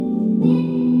Yo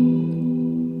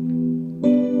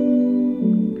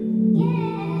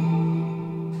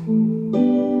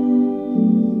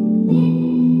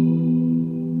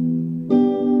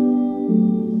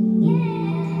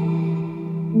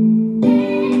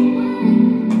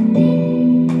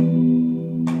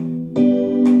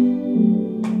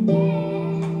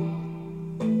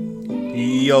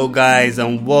guys,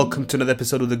 and welcome to another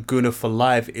episode of the Gooner for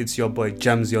Life. It's your boy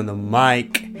Jamsy on the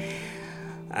mic,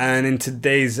 and in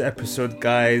today's episode,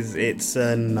 guys, it's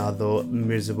another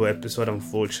miserable episode.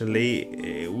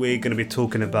 Unfortunately, we're going to be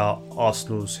talking about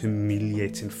Arsenal's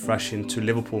humiliating thrashing to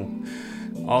Liverpool.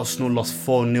 Arsenal lost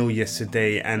 4-0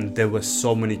 yesterday, and there were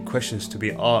so many questions to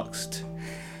be asked.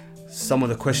 Some of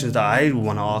the questions that I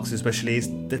want to ask especially is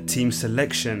the team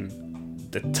selection,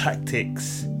 the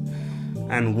tactics,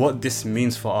 and what this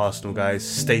means for Arsenal, guys.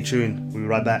 Stay tuned, we'll be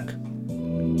right back.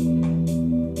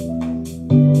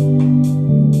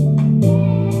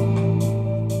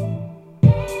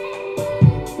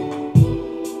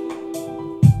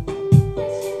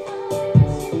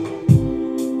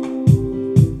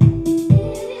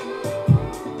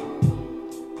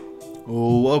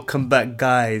 Welcome back,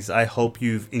 guys. I hope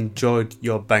you've enjoyed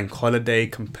your bank holiday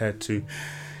compared to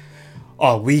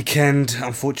our weekend.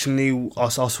 Unfortunately,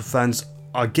 us Arsenal fans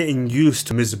are getting used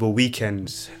to miserable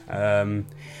weekends.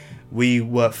 We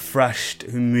were thrashed,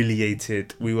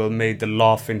 humiliated. We were made the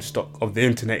laughing stock of the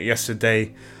internet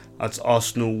yesterday as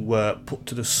Arsenal were put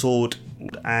to the sword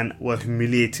and were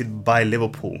humiliated by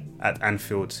Liverpool at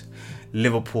Anfield.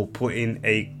 Liverpool put in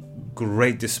a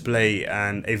great display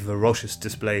and a ferocious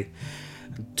display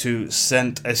to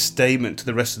send a statement to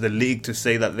the rest of the league to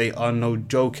say that they are no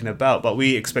joking about. But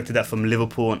we expected that from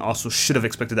Liverpool, and Arsenal should have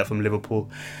expected that from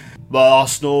Liverpool. But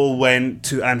Arsenal went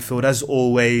to Anfield as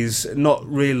always, not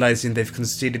realising they've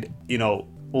conceded,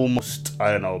 almost,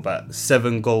 about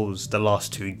 7 goals the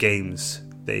last 2 games.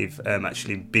 They've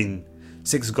actually been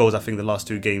 6 goals, I think, the last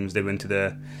 2 games they went to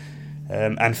the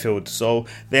Anfield. So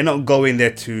they're not going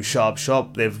there to shut up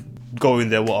shop. They've going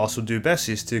there, what Arsenal do best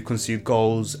is to concede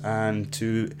goals and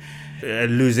to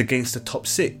lose against the top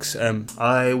 6.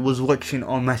 I was watching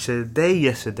on Match of the Day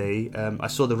yesterday. I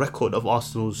saw the record of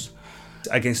Arsenal's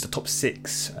against the top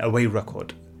 6 away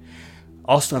record.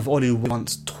 Arsenal have only won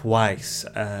once twice.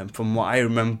 From what I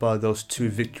remember, those 2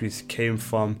 victories came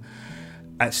from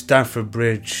at Stamford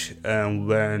Bridge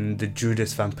when the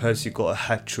Judas Van Persie got a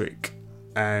hat-trick,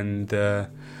 and the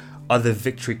other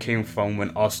victory came from when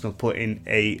Arsenal put in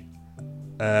a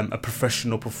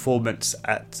professional performance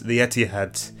at the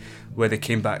Etihad, where they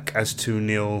came back as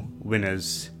 2-0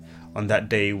 winners on that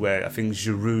day, where I think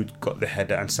Giroud got the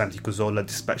header and Santi Cazorla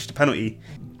dispatched the penalty.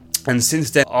 And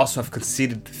since then, Arsenal have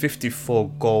conceded 54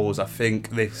 goals. I think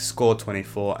they've scored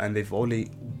 24, and they've only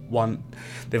won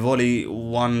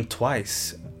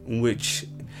twice, which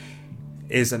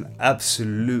is an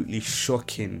absolutely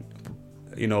shocking,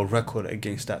 record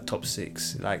against that top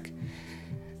 6.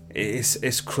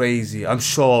 It's crazy. I'm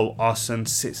sure Arsene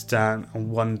sits down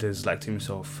and wonders to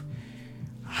himself,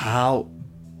 how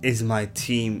is my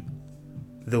team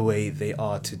the way they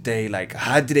are today?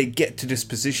 How did they get to this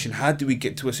position? How do we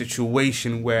get to a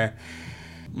situation where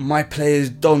my players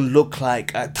don't look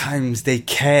like at times they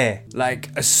care?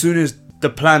 As soon as the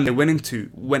plan they went into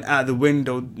went out the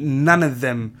window, none of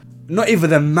them, not even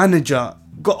the manager,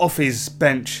 got off his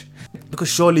bench, because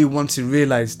surely once he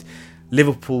realised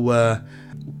Liverpool were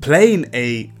playing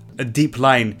a deep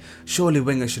line, surely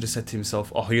Wenger should have said to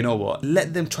himself, oh, you know what,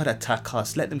 let them try to attack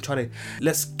us,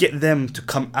 let's get them to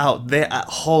come out. They're at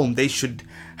home, they should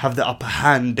have the upper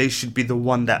hand, they should be the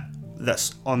one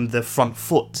that's on the front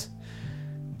foot.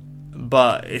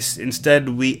 But instead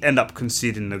we end up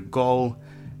conceding the goal.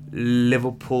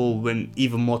 Liverpool went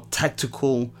even more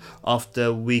tactical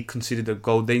after we conceded the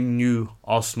goal. They knew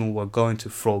Arsenal were going to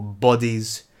throw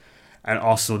bodies, and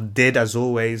Arsenal did, as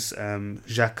always.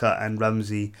 Xhaka and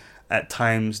Ramsey, at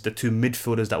times, the 2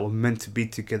 midfielders that were meant to be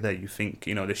together, you think,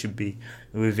 they should be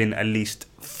within at least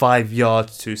 5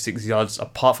 yards to 6 yards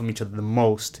apart from each other the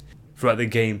most throughout the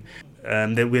game.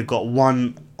 Then we've got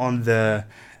one on the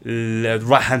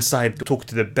right-hand side talking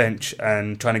to the bench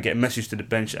and trying to get a message to the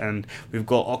bench, and we've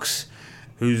got Ox,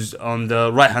 who's on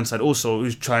the right-hand side also,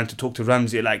 who's trying to talk to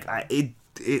Ramsey.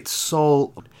 It's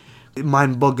so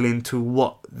mind-boggling to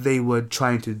what they were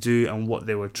trying to do and what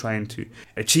they were trying to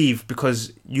achieve,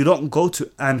 because you don't go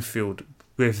to Anfield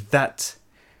with that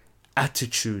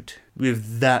attitude,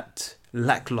 with that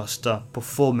lackluster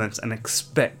performance and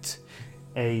expect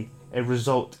a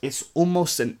result. It's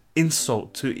almost an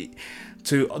insult to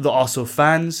the Arsenal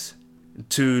fans,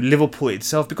 to Liverpool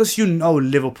itself, because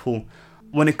Liverpool,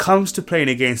 when it comes to playing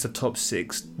against the top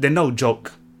 6, they're no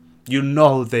joke. You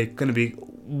know they're going to be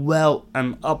well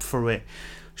and up for it.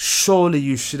 Surely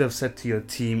you should have said to your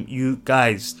team, you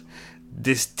guys,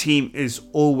 this team is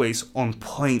always on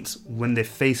point when they're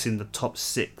facing the top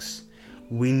 6.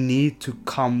 We need to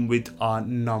come with our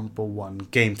number 1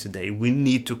 game today. We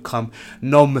need to come,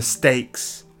 no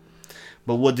mistakes.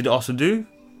 But what did Arsenal do?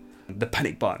 The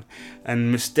panic button.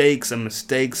 And mistakes,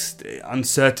 the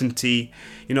uncertainty.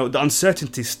 You know, the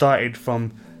uncertainty started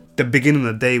from the beginning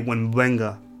of the day when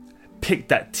Wenger picked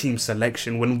that team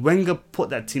selection. When Wenger put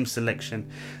that team,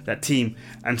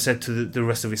 and said to the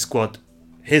rest of his squad,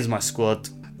 here's my squad.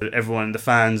 Everyone, the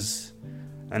fans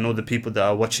and all the people that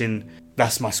are watching,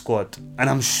 that's my squad. And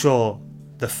I'm sure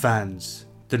the fans,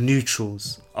 the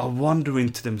neutrals, are wondering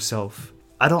to themselves,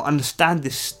 I don't understand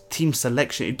this team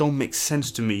selection. It don't make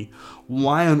sense to me.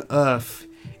 Why on earth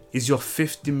is your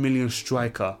 50 million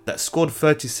striker that scored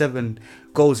 37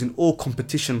 goals in all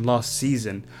competition last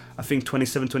season, I think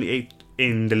 27, 28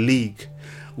 in the league,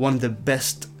 one of the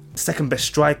best, second best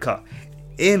striker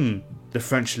in the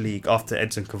French league after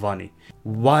Edson Cavani?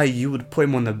 Why you would put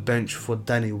him on the bench for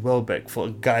Danny Welbeck, for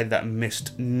a guy that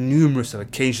missed numerous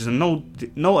occasions? And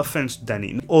no offense to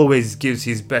Danny, always gives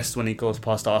his best when he goes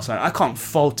past Arsene. I can't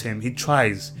fault him. He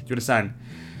tries. You understand?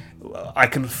 I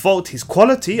can fault his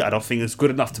quality. I don't think it's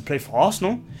good enough to play for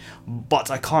Arsenal,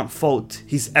 but I can't fault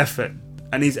his effort,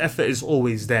 and his effort is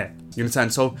always there. You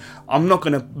understand? So I'm not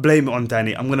going to blame it on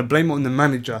Danny. I'm going to blame it on the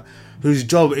manager, whose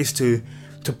job is to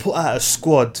put out a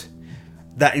squad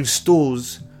that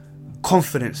installs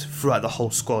confidence throughout the whole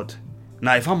squad.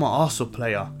 Now, if I'm an Arsenal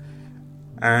player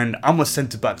and I'm a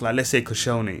centre-back, like let's say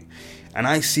Koscielny, and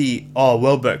I see,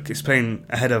 Welbeck is playing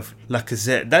ahead of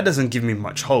Lacazette, that doesn't give me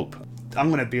much hope. I'm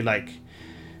going to be like,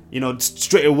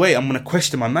 straight away, I'm going to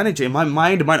question my manager. In my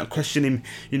mind, I might not question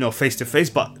him, face to face,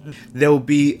 but there will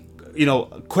be,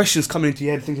 questions coming into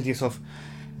your head, thinking to yourself,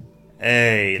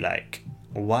 hey,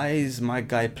 why is my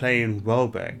guy playing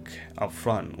Welbeck up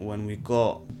front when we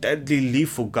got deadly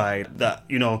lethal guy that,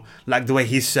 like the way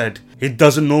he said, he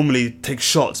doesn't normally take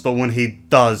shots, but when he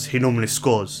does, he normally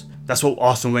scores. That's what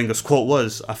Arsene Wenger's quote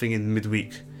was, I think, in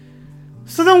midweek.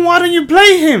 So then why don't you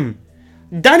play him?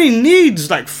 Danny needs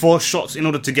 4 shots in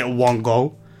order to get 1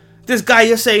 goal. This guy,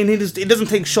 you're saying he doesn't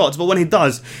take shots, but when he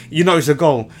does, it's a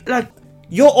goal.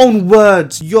 Your own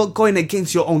words, you're going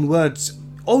against your own words.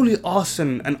 Only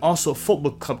Arsene and Arsenal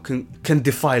Football Club can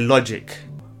defy logic.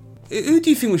 Who do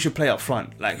you think we should play up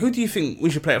front? Who do you think we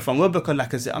should play up front? Welbeck or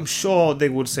Lacazette? I'm sure they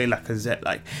would say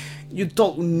Lacazette. You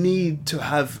don't need to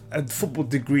have a football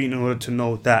degree in order to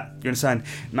know that. You understand?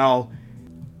 Now,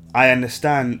 I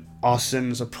understand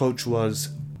Arsene's approach was,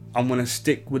 I'm going to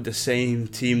stick with the same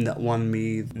team that won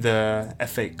me the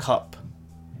FA Cup,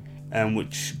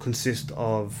 which consists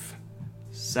of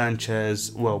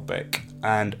Sanchez, Welbeck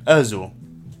and Ozil.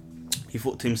 He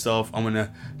thought to himself, I'm going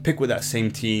to pick with that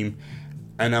same team,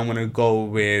 and I'm going to go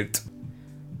with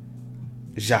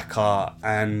Xhaka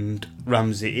and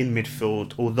Ramsey in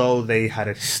midfield. Although they had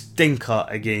a stinker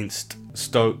against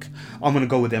Stoke, I'm going to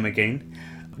go with them again.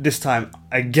 This time,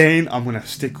 again, I'm going to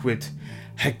stick with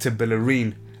Hector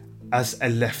Bellerin as a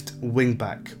left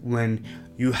wing-back when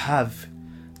you have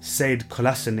Sead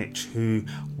Kolasinac, who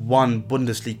won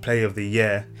Bundesliga Player of the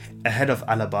Year ahead of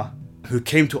Alaba, who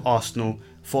came to Arsenal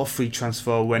for a free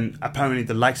transfer when apparently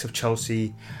the likes of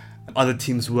Chelsea and other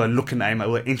teams were looking at him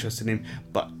and were interested in him,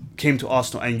 but came to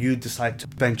Arsenal and you decide to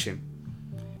bench him.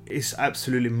 It's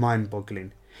absolutely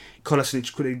mind-boggling.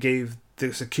 Kolasinac could have gave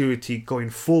the security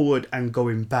going forward and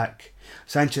going back.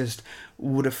 Sanchez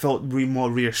would have felt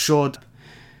more reassured.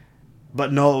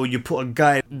 But no, you put a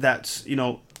guy that's,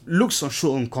 looks so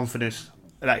short on confidence,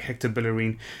 like Hector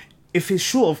Bellerin. If he's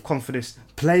short of confidence,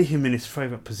 play him in his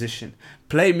favourite position.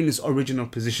 Play him in his original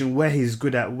position, where he's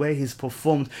good at, where he's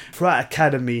performed. Throughout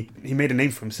academy, he made a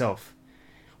name for himself.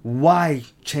 Why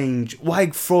change? Why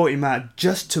throw him out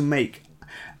just to make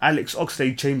Alex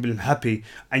Oxlade-Chamberlain happy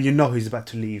and he's about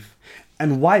to leave?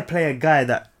 And why play a guy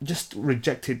that just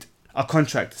rejected a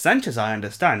contract? Sanchez, I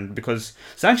understand, because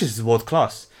Sanchez is world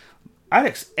class.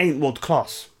 Alex ain't world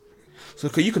class. So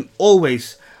you can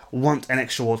always want an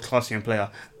extra world class young player.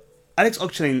 Alex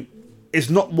Oxlade is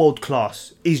not world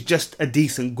class. He's just a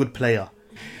decent, good player.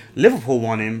 Liverpool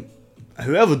want him.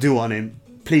 Whoever do want him,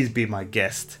 please be my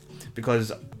guest.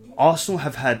 Because Arsenal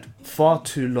have had far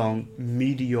too long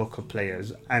mediocre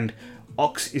players. And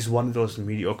Ox is one of those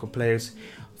mediocre players.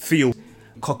 Theo,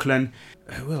 Coquelin.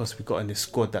 Who else we got in this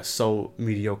squad that's so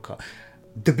mediocre?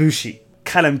 Debussy.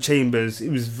 Callum Chambers, it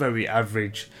was very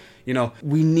average.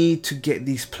 We need to get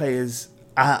these players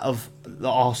out of the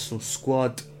Arsenal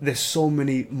squad. There's so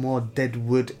many more dead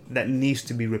wood that needs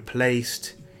to be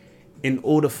replaced. in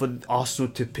order for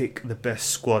Arsenal to pick the best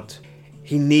squad.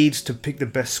 He needs to pick the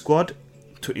best squad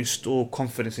to install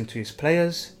confidence into his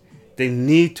players. They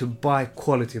need to buy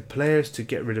quality players to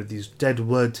get rid of these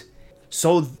deadwood,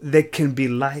 so there can be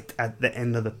light at the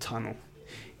end of the tunnel.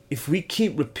 If we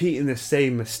keep repeating the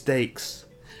same mistakes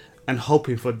and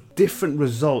hoping for different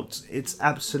results, it's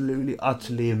absolutely,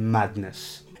 utterly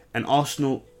madness. And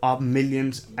Arsenal are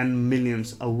millions and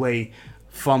millions away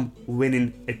from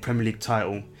winning a Premier League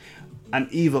title, and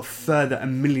even further,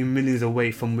 millions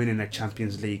away from winning a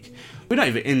Champions League. We're not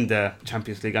even in the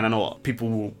Champions League, and I know what people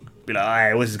will be like,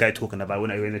 "Hey, what's this guy talking about? We're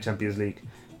not even in the Champions League."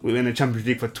 We were in the Champions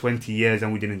League for 20 years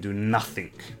and we didn't do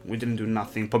nothing.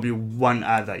 Probably one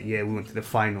out of that year we went to the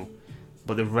final.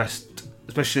 But the rest,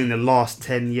 especially in the last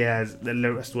 10 years, the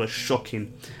rest was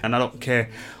shocking. And I don't care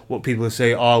what people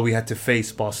say, we had to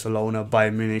face Barcelona,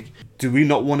 Bayern Munich. Do we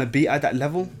not want to be at that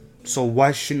level? So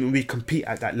why shouldn't we compete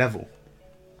at that level?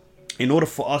 In order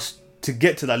for us to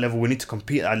get to that level, we need to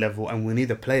compete at that level, and we need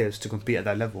the players to compete at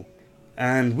that level.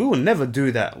 And we will never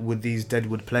do that with these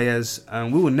deadwood players,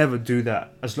 and we will never do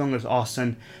that as long as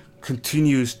Arsene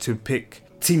continues to pick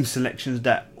team selections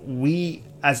that we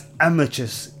as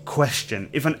amateurs question.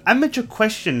 If an amateur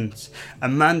questions a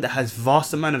man that has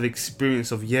vast amount of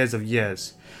experience of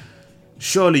years,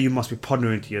 surely you must be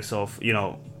pondering to yourself,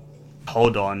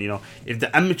 hold on, if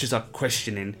the amateurs are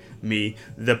questioning me,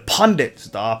 the pundits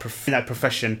that are in that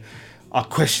profession are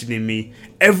questioning me,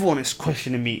 everyone is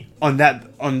questioning me on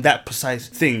that precise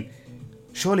thing,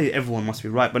 surely everyone must be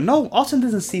right. But no, Arsene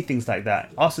doesn't see things like that.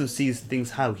 Arsene sees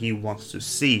things how he wants to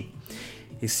see.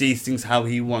 He sees things how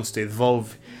he wants to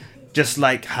evolve. Just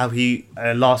like how he,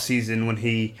 last season when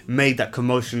he made that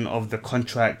commotion of the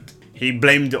contract, he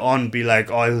blamed it on, be like,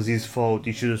 it was his fault,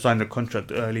 he should have signed the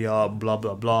contract earlier, blah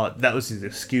blah blah. That was his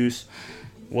excuse.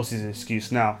 What's his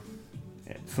excuse now?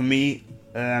 For me,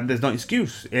 there's no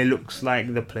excuse. It looks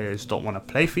like the players don't want to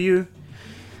play for you.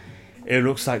 It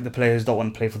looks like the players don't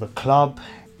want to play for the club.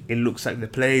 It looks like the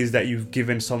players that you've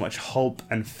given so much hope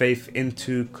and faith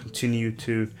into continue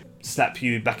to slap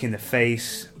you back in the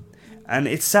face. And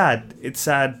it's sad. It's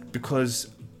sad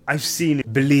because I've seen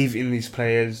him believe in these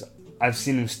players. I've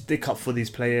seen him stick up for these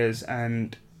players,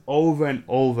 and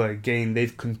over again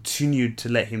they've continued to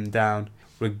let him down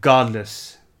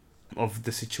regardless of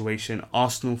the situation.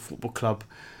 Arsenal Football Club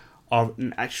are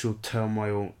in actual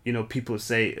turmoil. People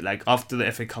say, like, after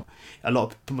the FA Cup, a lot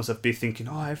of people must be thinking,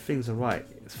 everything's alright.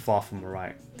 It's far from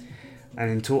alright. And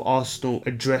until Arsenal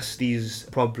address these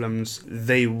problems,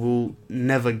 they will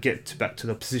never get back to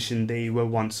the position they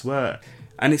once were.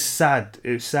 And it's sad.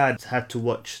 It's sad. I had to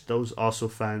watch those Arsenal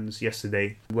fans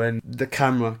yesterday when the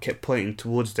camera kept pointing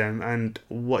towards them, and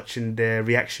watching their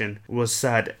reaction was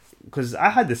sad. Because I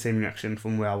had the same reaction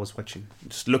from where I was watching.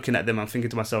 Just looking at them, I'm thinking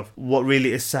to myself, what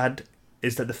really is sad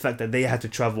is that the fact that they had to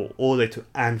travel all the way to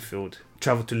Anfield,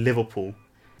 travel to Liverpool,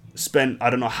 spent, I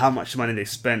don't know how much money they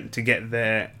spent to get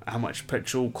there, how much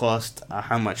petrol cost,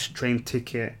 how much train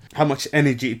ticket, how much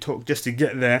energy it took just to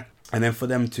get there, and then for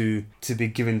them to be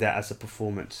given that as a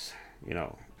performance.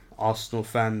 Arsenal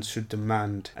fans should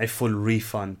demand a full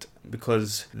refund,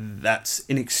 because that's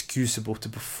inexcusable to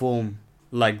perform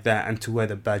like that and to wear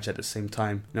the badge at the same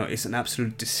time. It's an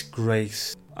absolute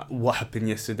disgrace what happened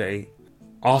yesterday.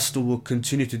 Arsenal will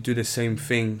continue to do the same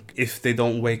thing if they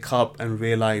don't wake up and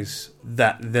realise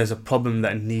that there's a problem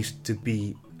that needs to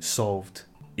be solved.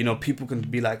 People can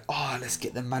be like, let's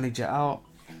get the manager out.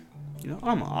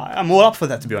 I'm all up for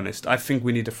that, to be honest. I think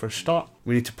we need a fresh start.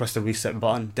 We need to press the reset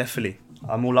button, definitely.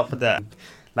 I'm all up for that.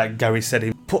 Like Gary said,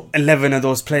 he put 11 of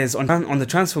those players on the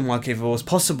transfer market if it was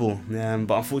possible.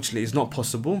 But unfortunately, it's not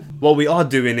possible. What we are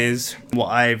doing is, what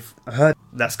I've heard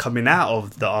that's coming out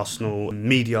of the Arsenal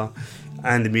media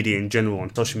and the media in general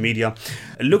on social media,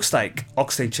 it looks like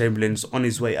Oxlade-Chamberlain's on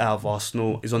his way out of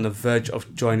Arsenal, is on the verge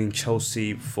of joining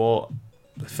Chelsea for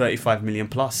 35 million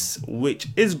plus, which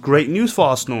is great news for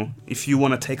Arsenal. If you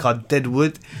want to take our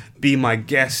deadwood, be my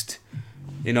guest.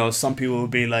 Some people will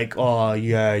be like,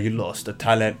 you lost the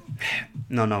talent.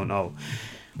 No.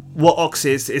 What Ox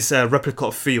is a replica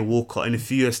of Theo Walcott. In a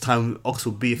few years' time, Ox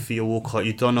will be a Theo Walcott.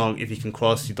 You don't know if he can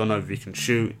cross, you don't know if he can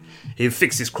shoot. He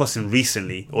fixed his crossing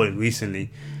recently,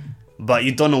 but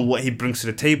you don't know what he brings to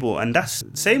the table. And that's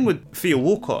the same with Theo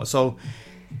Walcott. So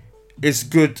it's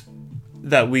good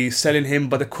that we're selling him,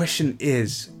 but the question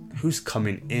is, who's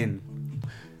coming in?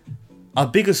 Our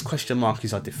biggest question mark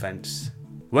is our defence.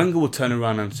 Wenger will turn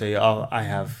around and say, I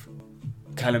have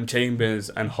Callum Chambers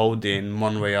and Holding,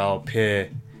 Monreal, Pear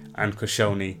and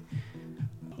Koscielny.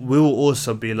 we will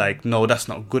also be like, no, that's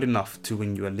not good enough to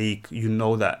win you a league. You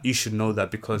know that. You should know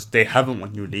that, because they haven't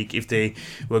won you a league. If they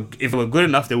were good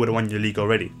enough, they would have won your league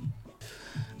already.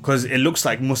 Because it looks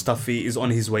like Mustafi is on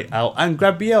his way out, and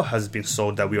Gabriel has been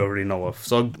sold, that we already know of.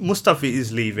 So Mustafi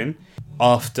is leaving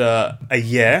after a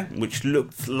year, which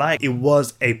looked like it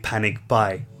was a panic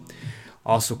buy.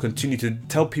 Also continue to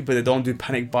tell people they don't do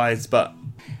panic buys, but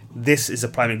this is a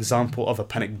prime example of a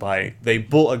panic buy. They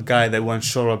bought a guy they weren't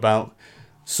sure about,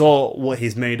 saw what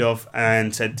he's made of,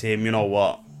 and said to him, you know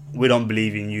what, we don't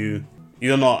believe in you.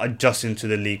 You're not adjusting to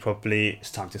the league properly.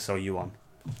 It's time to sell you on.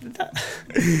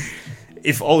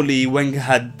 If only Wenger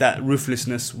had that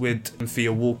ruthlessness with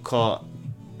Theo Walcott,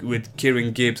 with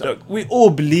Kieran Gibbs. Look, we all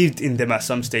believed in them at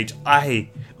some stage. I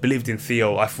believed in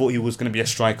Theo. I thought he was going to be a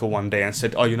striker one day, and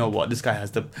said, oh, you know what, this guy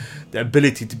has the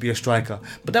ability to be a striker.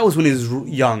 But that was when he was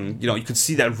young. You know, you could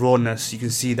see that rawness. You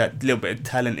can see that little bit of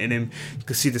talent in him. You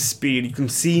can see the speed. You can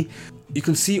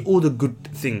see all the good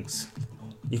things.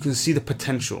 You can see the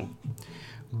potential.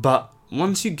 But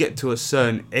once you get to a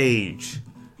certain age,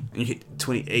 and you hit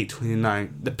 28,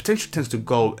 29, the potential tends to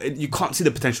go. You can't see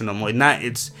the potential no more. Now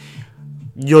it's,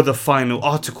 you're the final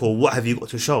article. What have you got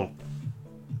to show?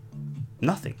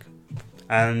 Nothing.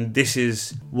 And this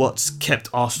is what's kept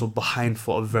Arsenal behind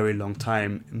for a very long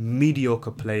time.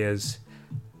 Mediocre players,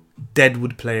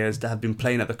 deadwood players that have been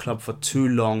playing at the club for too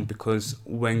long because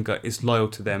Wenger is loyal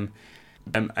to them,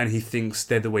 and he thinks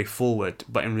they're the way forward.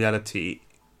 But in reality,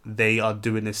 they are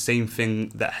doing the same thing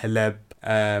that Haleb,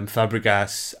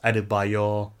 Fabregas,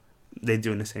 Adebayor, they're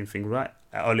doing the same thing, right?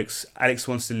 Alex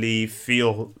wants to leave.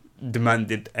 Theo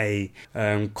demanded a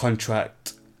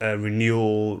contract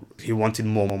renewal. He wanted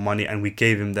more money, and we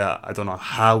gave him that. I don't know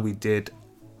how we did.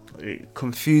 It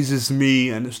confuses me,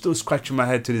 and I'm still scratching my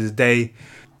head to this day.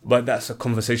 But that's a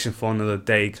conversation for another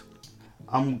day.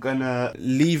 I'm gonna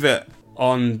leave it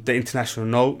on the international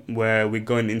note, where we're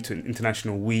going into an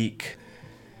international week.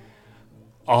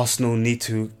 Arsenal need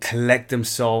to collect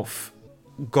themselves,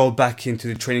 go back into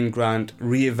the training ground,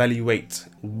 reevaluate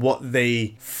what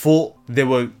they thought they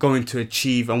were going to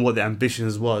achieve and what their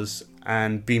ambitions was,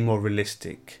 and be more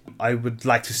realistic. I would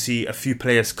like to see a few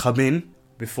players come in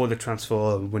before the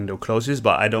transfer window closes,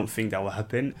 but I don't think that will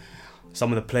happen.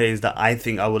 Some of the players that I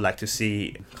think I would like to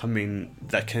see come in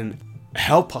that can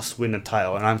help us win a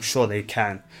title, and I'm sure they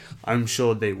can. I'm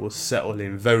sure they will settle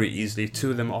in very easily. Two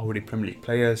of them are already Premier League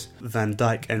players, Van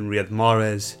Dijk and Riyad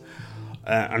Mahrez.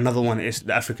 Another one is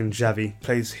the African Xavi,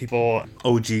 plays for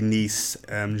OG Nice,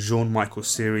 Jean-Michel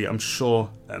Seri. I'm sure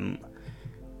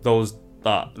those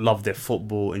that love their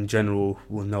football in general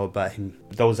will know about him.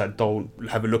 Those that don't,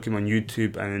 have a look at him on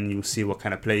YouTube and you'll see what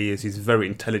kind of player he is. He's very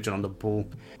intelligent on the ball,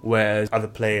 whereas other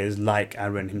players like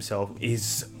Aaron himself,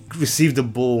 he's received the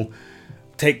ball,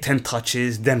 take 10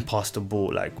 touches, then pass the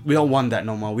ball. Like, we don't want that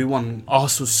no more. We want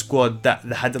Arsenal's squad that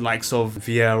had the likes of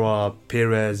Vieira,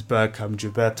 Perez, Bergkamp,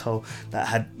 Gilberto, that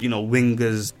had,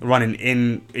 wingers running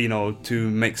in, to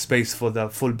make space for the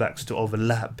fullbacks to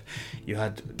overlap. You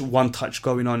had one touch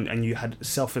going on, and you had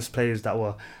selfless players that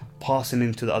were passing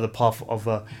into the other path of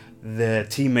their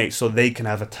teammates so they can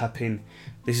have a tap in.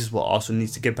 This is what Arsenal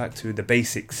needs to get back to, the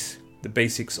basics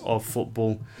of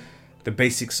football. The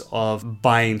basics of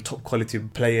buying top quality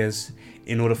players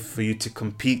in order for you to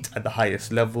compete at the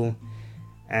highest level.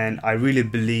 And I really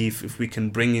believe if we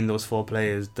can bring in those four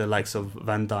players, the likes of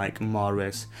Van Dijk,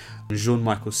 Mahrez,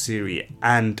 Jean-Michel Seri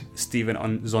and Steven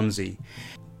Nzonzi,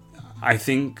 I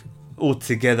think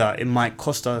altogether it might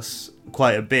cost us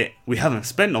quite a bit. We haven't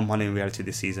spent no money in reality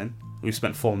this season. We've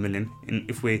spent 4 million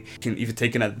if we're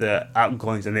taking at the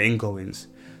outgoings and the ingoings.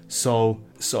 So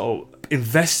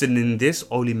investing in this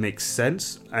only makes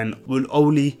sense and will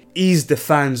only ease the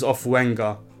fans of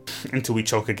Wenger until we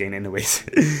choke again anyways.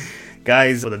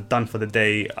 Guys, we're done for the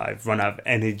day. I've run out of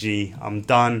energy. I'm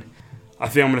done. I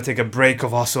think I'm going to take a break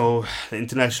of Arsenal. The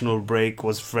international break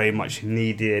was very much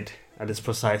needed at this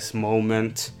precise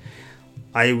moment.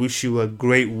 I wish you a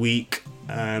great week.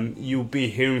 You'll be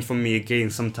hearing from me again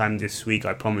sometime this week.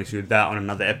 I promise you that, on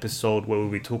another episode where we'll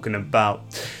be talking about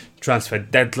transfer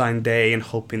deadline day and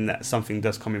hoping that something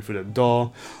does come in through the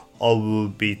door, or we'll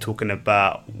be talking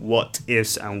about what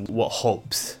ifs and what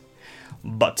hopes.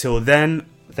 But till then,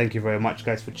 thank you very much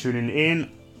guys for tuning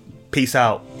in. Peace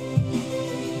out.